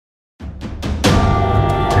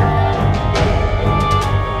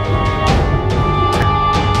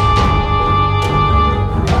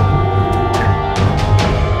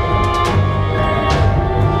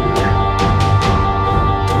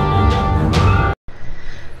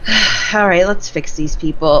Alright, let's fix these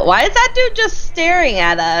people. Why is that dude just staring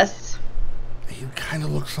at us? He kind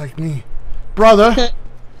of looks like me. Brother!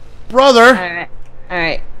 Brother!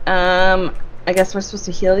 Alright. I guess we're supposed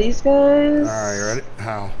to heal these guys? Alright, you ready?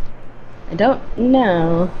 How? I don't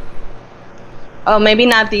know. Oh, maybe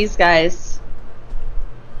not these guys.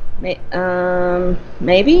 Maybe?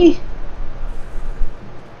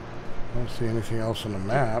 I don't see anything else on the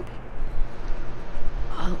map.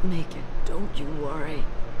 I'll make it, don't you worry.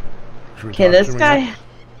 Okay, this guy...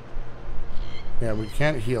 Yeah, we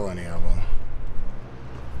can't heal any of them.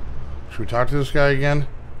 Should we talk to this guy again?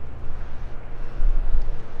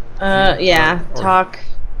 Yeah, talk.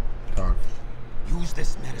 Talk. Use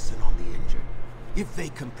this medicine on the injured. If they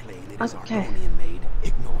complain it is Okay. Argonian made,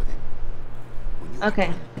 ignore them. When you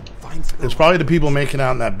Okay. find It's probably the people making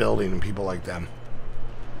out in that building and people like them.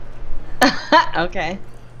 Okay.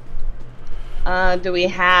 Do we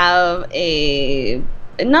have a...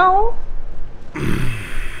 No?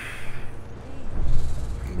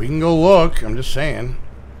 We can go look, I'm just saying.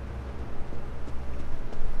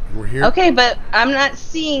 We're here. Okay, but I'm not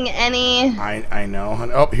seeing any... I know.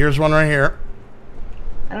 Oh, here's one right here.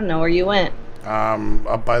 I don't know where you went.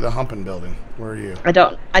 Up by the Humpin' building. Where are you? I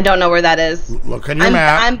don't know where that is. Look on your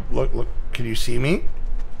map. Look. Can you see me?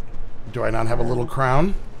 Do I not have a little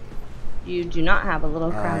crown? You do not have a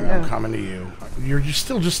little crown. I'm No. coming to you. You're just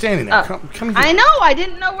still just standing there. Come here. I know. I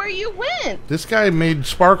didn't know where you went. This guy made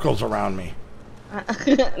sparkles around me.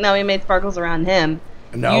 No, he made sparkles around him.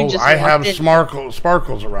 No, I have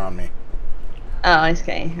sparkles around me. Oh,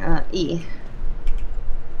 okay. E.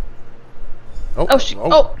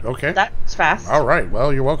 Oh, okay. That's fast. All right.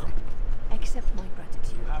 Well, you're welcome. Accept my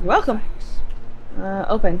gratitude. You're welcome.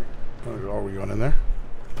 Open. Are we going in there?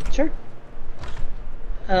 Sure.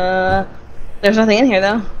 There's nothing in here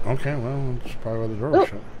though. Okay. Well, it's probably where the door was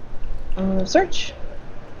shut. Search.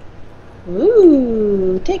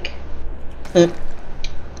 Ooh, take. Okay,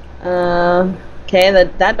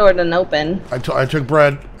 that door didn't open. I took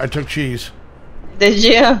bread. I took cheese. Did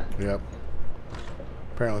you? Yep.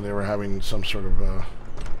 Apparently they were having some sort of little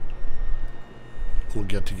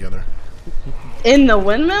get together. In the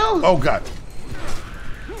windmill? Oh God.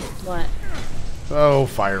 What? Oh,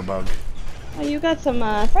 firebug. Oh, you got some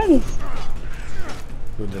friends.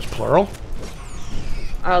 With this plural?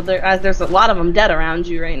 Oh, there's a lot of them dead around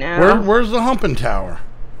you right now. Where's the Humpin' Tower?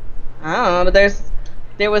 I don't know, but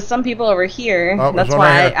there was some people over here. Oh, that's one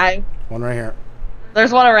why right here. One right here.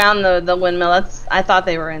 There's one around the windmill. I thought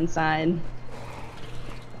they were inside.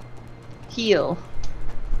 Heal.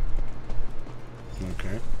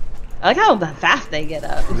 Okay. I like how fast they get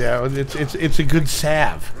up. Yeah, it's a good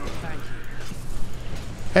salve.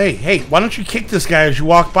 Hey, why don't you kick this guy as you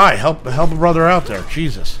walk by? Help a brother out there.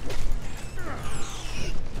 Jesus.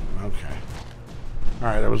 Okay. All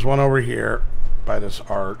right, there was one over here by this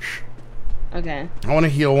arch. Okay. I want to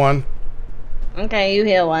heal one. Okay, you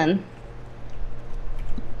heal one.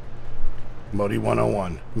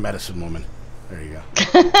 Modii101, medicine woman. There you go.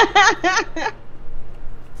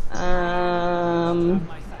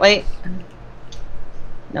 Wait.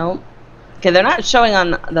 Nope. Okay, they're not showing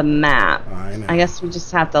on the map. I know. I guess we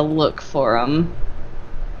just have to look for them.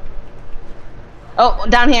 Oh,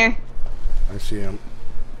 down here. I see him.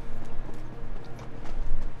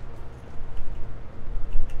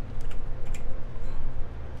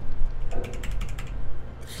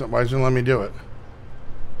 So why doesn't it let me do it?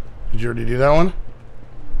 Did you already do that one?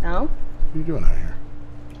 No. What are you doing out here?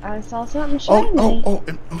 I saw something shiny.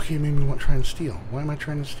 Okay, maybe we want to try and steal. Why am I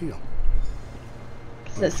trying to steal?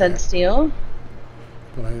 Because it said steal.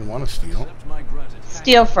 But I didn't want to steal.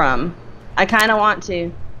 Steal from. I kind of want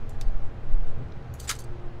to.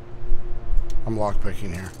 I'm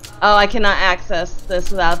lockpicking here. Oh, I cannot access this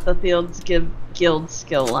without the guild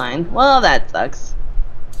skill line. Well, that sucks.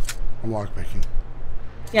 I'm lockpicking.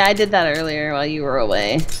 Yeah, I did that earlier while you were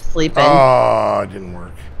away, sleeping. Oh, it didn't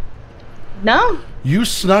work. No? You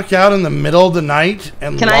snuck out in the middle of the night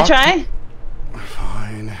and Can I try?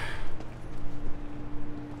 Fine.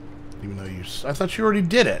 Even though I thought you already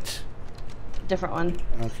did it. Different one.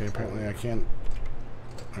 Okay, apparently I can't.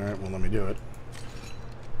 Alright, well, let me do it.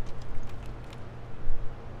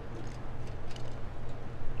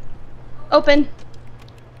 Open.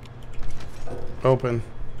 Open.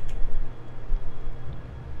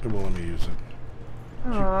 It won't let me use it.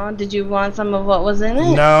 Aw, did you want some of what was in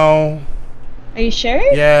it? No. Are you sure?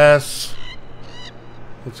 Yes.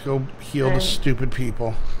 Let's go heal the stupid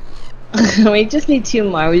people. We just need 2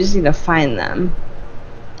 more. We just need to find them.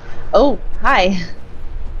 Oh, hi.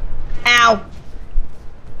 Ow.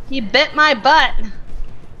 He bit my butt.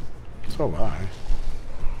 So have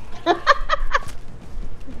I.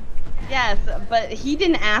 Yes, but he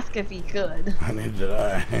didn't ask if he could. I need to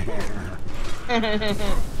die.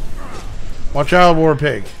 Watch out, war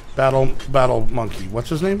pig. Battle monkey. What's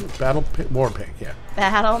his name? War pig, yeah.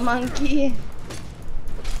 Battle monkey.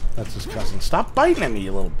 That's his cousin. Stop biting at me,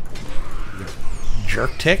 you little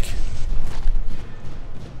jerk tick.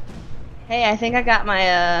 Hey, I think I got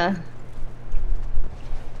my,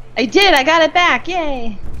 I did! I got it back!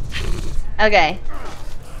 Yay! Okay.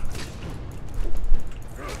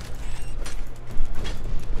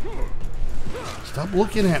 Stop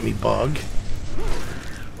looking at me, bug.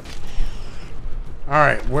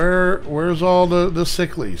 Alright, where's all the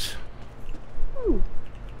sicklies?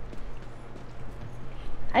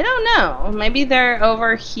 I don't know. Maybe they're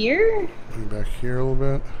over here? Back here a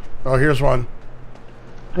little bit. Oh, here's one.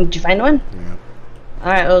 Did you find one? Yeah.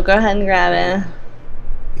 Alright, well, go ahead and grab it.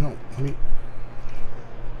 No, let me...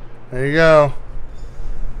 There you go.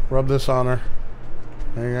 Rub this on her.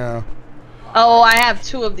 There you go. Oh, I have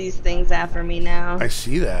 2 of these things after me now. I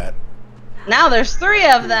see that. Now there's 3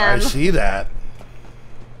 of them. I see that.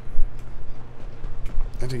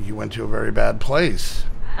 I think you went to a very bad place.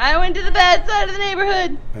 I went to the bad side of the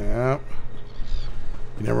neighborhood. Yeah.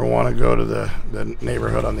 You never want to go to the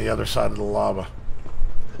neighborhood on the other side of the lava.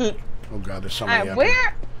 Oh God, there's somebody up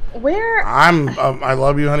here. Where? I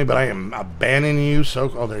love you, honey, but I am abandoning you.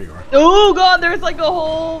 So, oh, there you are. Oh God, there's like a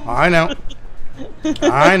whole. I know.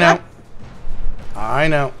 I know. I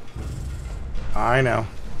know. I know.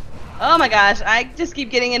 Oh my gosh, I just keep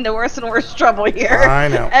getting into worse and worse trouble here. I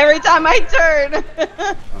know. Every time I turn.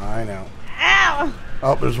 I know. Ow!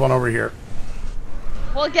 Oh, there's one over here.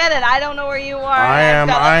 Well, get it. I don't know where you are. I am.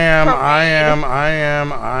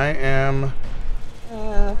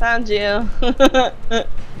 Found you.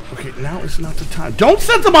 Okay, now is not the time. Don't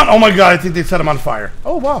set them on. Oh my God, I think they set them on fire.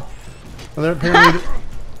 Oh wow. Well, they're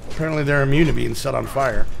apparently they're immune to being set on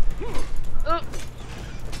fire.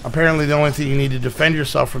 Apparently, the only thing you need to defend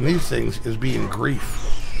yourself from these things is being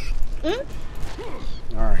grief. All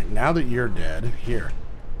right, now that you're dead, here,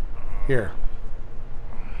 there.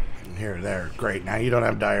 Great. Now you don't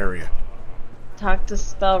have diarrhea. Talk to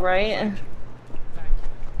spell right.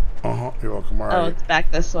 You're welcome. All right. Oh, it's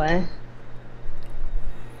back this way.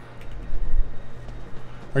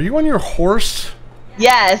 Are you on your horse?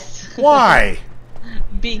 Yes. Why?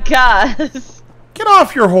 Because. Get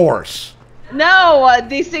off your horse. No,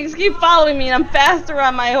 these things keep following me, and I'm faster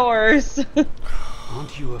on my horse.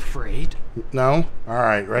 Aren't you afraid? No. All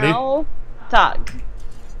right. Ready? No. Talk.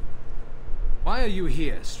 Why are you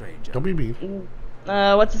here, stranger? Don't be mean.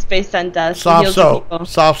 What's his face sent us? He Soft heals soap. people.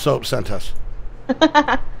 Soft soap sent us.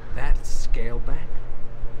 That scaleback?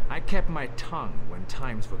 I kept my tongue when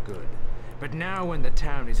times were good, but now when the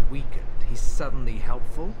town is weakened, he's suddenly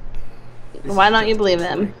helpful? This Why is don't you just a believe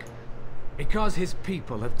him? trick. Because his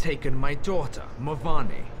people have taken my daughter,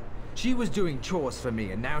 Modii. She was doing chores for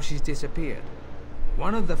me and now she's disappeared.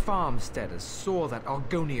 One of the farmsteaders saw that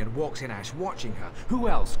Argonian walks in ash watching her. Who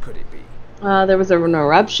else could it be? There was an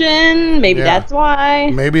eruption. Maybe that's why.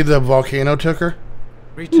 Maybe the volcano took her.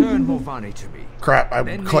 Return Modii to me. Crap! I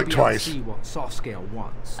Then clicked maybe I'll twice. see what soft scale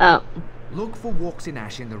wants. Oh. Look for walks in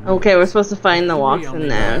ash in the ruins. Okay, we're supposed to find the walks Three on in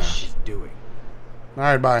the ash. ground doing. All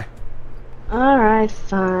right, bye. Alright,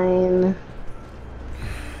 fine.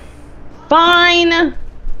 Fine!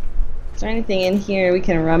 Is there anything in here we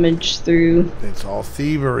can rummage through? It's all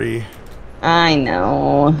thievery. I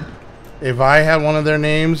know. If I had one of their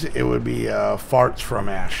names, it would be Farts from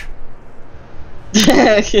Ash.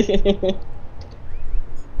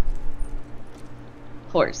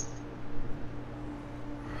 Horse.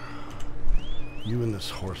 You and this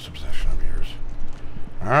horse obsession of yours.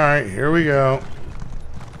 Alright, here we go.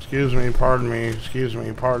 Excuse me, pardon me, excuse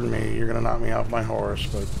me, pardon me. You're gonna knock me off my horse,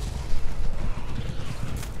 but...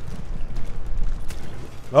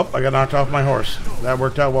 Oh, I got knocked off my horse. That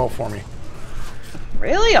worked out well for me.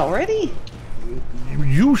 Really? Already?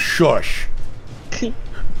 You shush. Is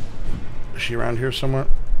she around here somewhere?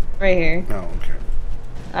 Right here. Oh, okay.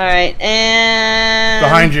 Alright, and...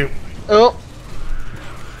 Behind you. Oh.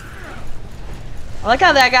 I like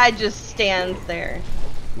how that guy just stands there.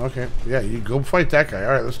 Okay, yeah, you go fight that guy.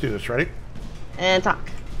 Alright, let's do this. Ready? And talk.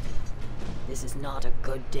 This is not a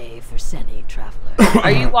good day for Seni, traveler.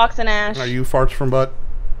 Are you walks in ash? Are you Farts from Butt?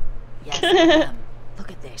 Yes, I am.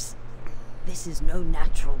 Look at this. This is no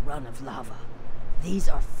natural run of lava. These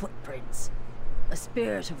are footprints. A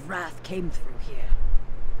spirit of wrath came through here.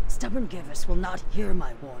 Stubborn Givus will not hear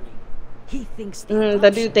my warning. He thinks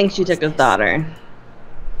The dude thinks you took his daughter.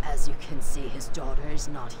 As you can see, his daughter is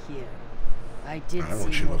not here. I did I know what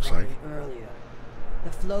see she looks Modii like. earlier.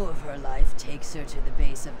 The flow of her life takes her to the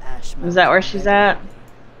base of Ash Mountain. Is that where she's at?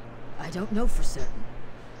 I don't know for certain.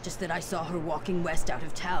 Just that I saw her walking west out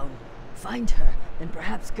of town. Find her, then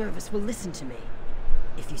perhaps Gervis will listen to me.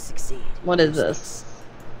 If you succeed. What is this?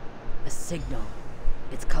 A signal.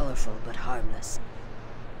 It's colorful but harmless.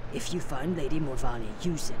 If you find Lady Morvani,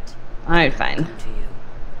 use it. Alright, fine. Come to you.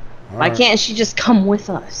 Why can't she just come with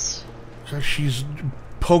us? Because she's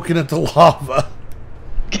poking at the lava.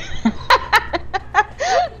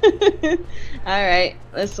 Alright,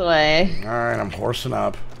 this way. Alright, I'm horsing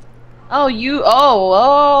up. Oh, you.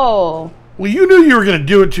 Oh. Well, you knew you were going to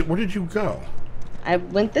do it too. Where did you go? I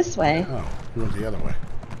went this way. Oh, you went the other way.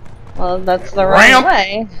 Well, that's the Ramp!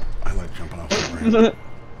 right way. I like jumping off the ramp.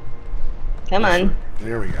 Come on.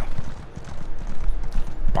 There we go.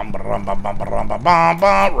 Bum ba rum bum bum ba rum ba bum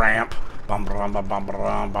bum ramp. Bum ba rum ba bum ba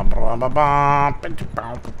rum bum ba rum ba bum.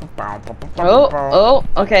 Oh,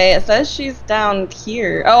 okay. It says she's down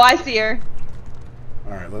here. Oh, I see her.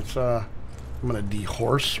 All right, let's I'm gonna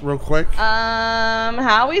de-horse real quick.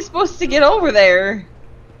 How are we supposed to get over there?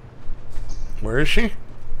 Where is she?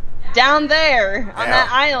 Down there on that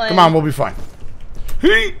island. Come on, we'll be fine.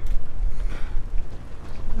 Hey.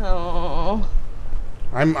 Oh.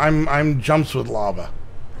 I'm jumps with lava.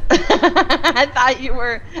 I thought you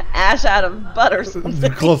were Ash out of butt or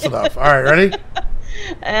something. Close enough. All right, ready?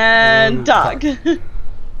 And talk.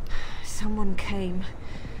 Someone came.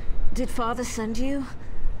 Did Father send you?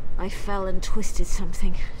 I fell and twisted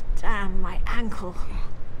something. Damn, my ankle.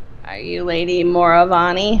 Are you Lady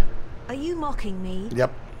Moravani? Are you mocking me?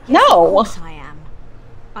 Yep. No. Of course I am.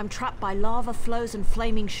 I'm trapped by lava flows and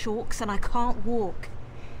flaming shorks, and I can't walk.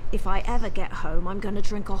 If I ever get home, I'm gonna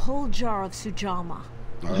drink a whole jar of Sujama.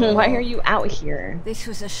 Why are you out here? This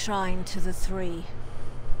was a shrine to the three.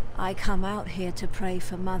 I come out here to pray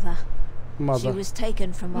for Mother. She was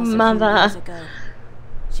taken from us a few years ago.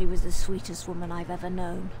 She was the sweetest woman I've ever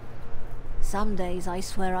known. Some days I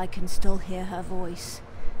swear I can still hear her voice.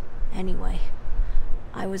 Anyway,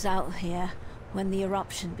 I was out here when the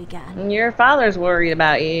eruption began. Your father's worried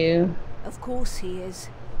about you. Of course he is.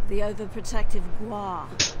 The overprotective Gua.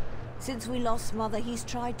 Since we lost Mother, he's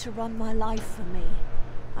tried to run my life for me.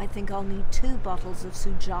 I think I'll need 2 bottles of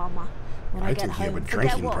Sujama when I get home.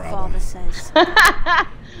 Forget what Father says.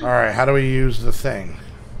 Alright, how do we use the thing?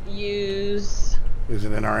 Use... Is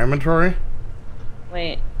it in our inventory?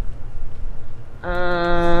 Wait.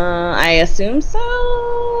 I assume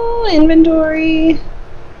so? Inventory...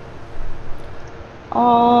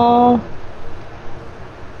 Oh...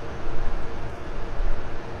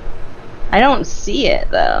 I don't see it,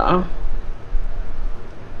 though.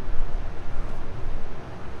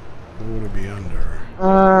 What would it be under?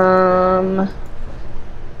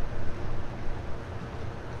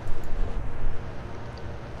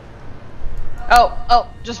 Oh,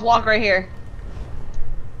 just walk right here.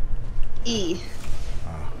 E.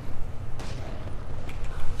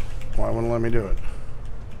 Why wouldn't it let me do it?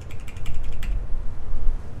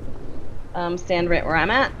 Stand right where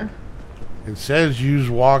I'm at. It says use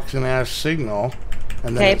walks and ash signal,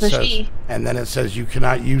 and then push E. and then it says you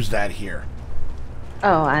cannot use that here.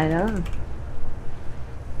 Oh, I know.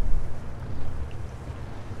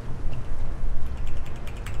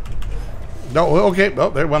 No, okay. Oh,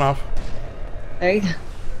 there it went off. There you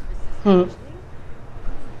go.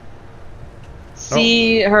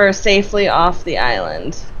 See her safely off the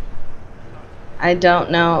island. I don't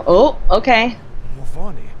know. Oh, okay.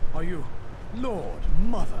 Morvani, are you Lord,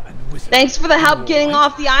 Mother, and Wizard? Thanks for the help getting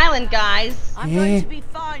off the island, guys. I'm going to be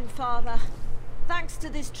fine, Father. Thanks to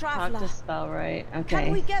this traveler. Talk to spell right. Okay.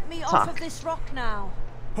 Can we get me off of this rock now?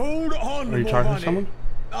 Hold on, Are you talking to someone?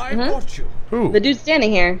 I got you. Who? The dude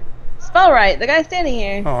standing here. Spell right. The guy standing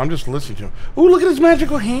here. Oh, I'm just listening to him. Ooh, look at his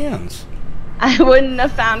magical hands. I wouldn't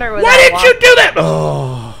have found her without. Why didn't you do that?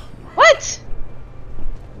 Oh. What?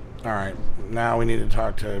 All right. Now we need to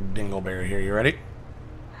talk to Dingleberry here. You ready?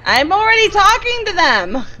 I'm already talking to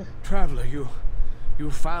them. Traveler, you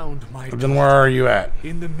found my daughter. Then where are you at?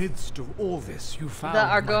 In the midst of all this, you found The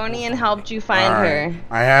Argonian helped you find All her.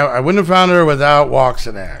 right. I wouldn't have found her without walks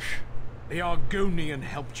and ash. The Argonian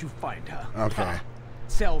helped you find her. Okay.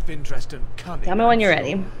 Self-interest and cunning. Tell me when you're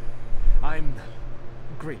ready. I'm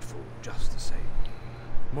grateful, just the same.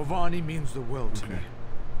 Morvani means the world to me.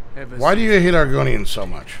 Ever Why do you hate Argonians so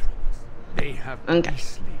much? They have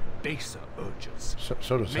beastly, baser urges.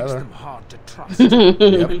 So does Makes Heather. them hard to trust.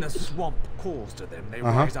 When the swamp calls to them, they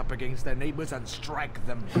rise up against their neighbors and strike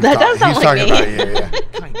them. That does sound He's like talking me. about you, yeah.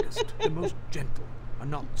 The kindest, the most gentle, are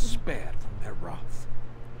not spared from their wrath.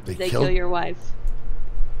 They killed kill your wife.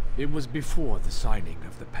 It was before the signing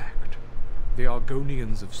of the pact. The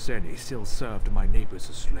Argonians of Seni still served my neighbors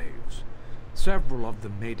as slaves. Several of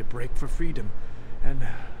them made a break for freedom, and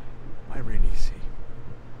my Rhaenys.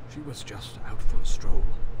 She was just out for a stroll.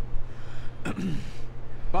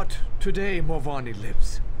 But today Morvani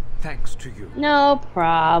lives, thanks to you. No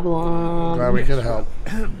problem. Glad we could help.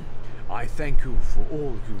 I thank you for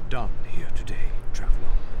all you've done here today, traveler.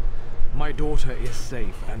 My daughter is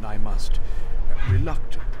safe, and I must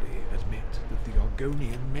reluctantly admit that the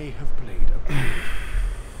Argonian may have played a part.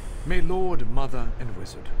 May Lord, Mother, and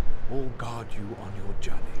Wizard all guard you on your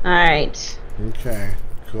journey. Alright. Okay,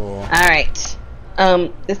 cool. Alright.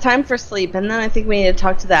 It's time for sleep, and then I think we need to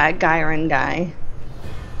talk to that Gyron guy.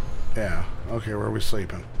 Yeah, okay, where are we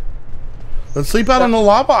sleeping? Let's sleep out on the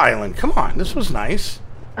lava island. Come on, this was nice.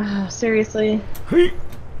 Oh, seriously? We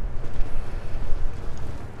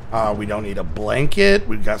don't need a blanket.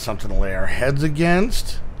 We've got something to lay our heads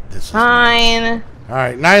against. This is fine. Nice. All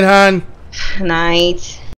right, night, hon.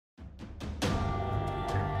 Night.